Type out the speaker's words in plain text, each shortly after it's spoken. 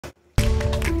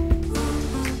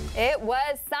It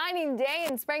was signing day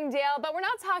in Springdale, but we're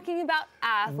not talking about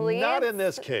athletes. Not in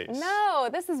this case. No,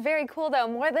 this is very cool though.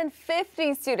 More than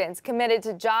 50 students committed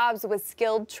to jobs with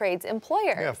skilled trades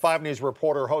employers. Yeah, 5 News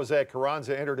reporter Jose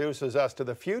Carranza introduces us to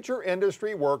the future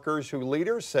industry workers who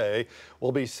leaders say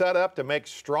will be set up to make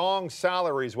strong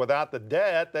salaries without the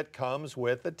debt that comes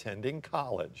with attending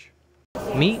college.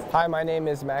 Meet. Hi, my name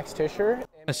is Max Tischer.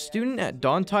 A student at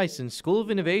Don Tyson's School of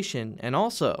Innovation, and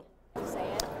also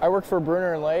I work for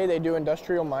Brunner & Lay. They do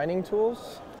industrial mining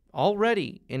tools.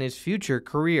 Already in his future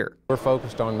career. We're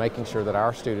focused on making sure that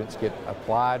our students get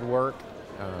applied work,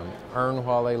 earn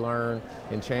while they learn,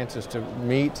 and chances to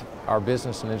meet our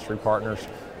business and industry partners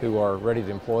who are ready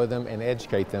to employ them and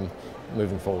educate them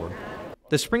moving forward.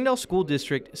 The Springdale School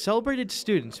District celebrated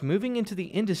students moving into the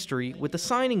industry with a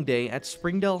signing day at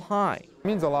Springdale High. It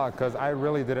means a lot because I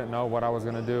really didn't know what I was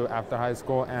going to do after high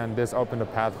school, and this opened a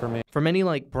path for me. For many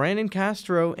like Brandon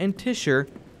Castro and Tischer,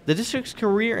 the district's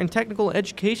career and technical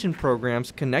education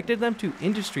programs connected them to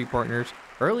industry partners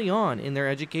early on in their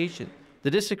education.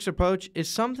 The district's approach is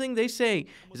something they say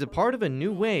is a part of a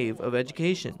new wave of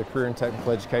education. The career and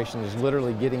technical education is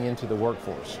literally getting into the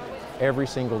workforce every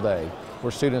single day,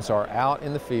 where students are out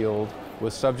in the field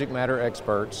with subject matter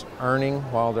experts, earning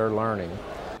while they're learning.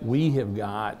 We have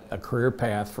got a career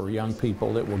path for young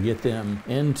people that will get them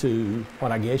into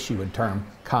what I guess you would term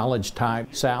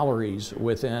college-type salaries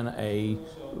within a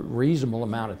reasonable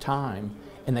amount of time,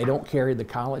 and they don't carry the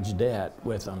college debt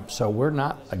with them. So we're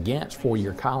not against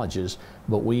four-year colleges,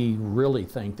 but we really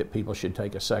think that people should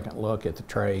take a second look at the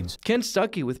trades. Ken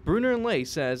Stuckey with Brunner & Lay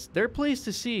says they're pleased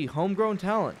to see homegrown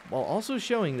talent while also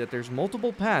showing that there's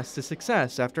multiple paths to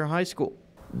success after high school.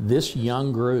 This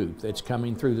young group that's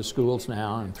coming through the schools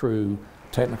now and through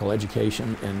technical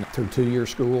education and through two-year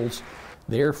schools,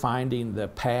 they're finding the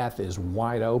path is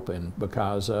wide open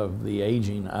because of the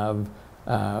aging of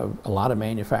a lot of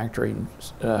manufacturing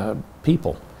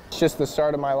people. It's just the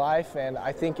start of my life, and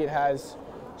I think it has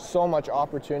so much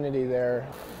opportunity there.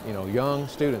 You know, young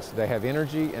students, they have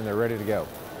energy and they're ready to go.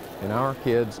 And our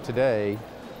kids today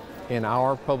in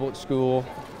our public school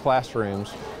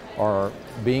classrooms are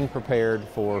being prepared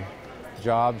for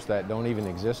jobs that don't even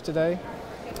exist today.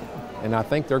 And I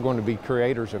think they're going to be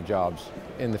creators of jobs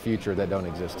in the future that don't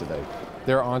exist today.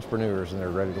 They're entrepreneurs and they're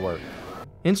ready to work.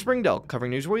 In Springdale,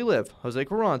 covering news where you live, Jose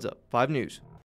Carranza, 5 News.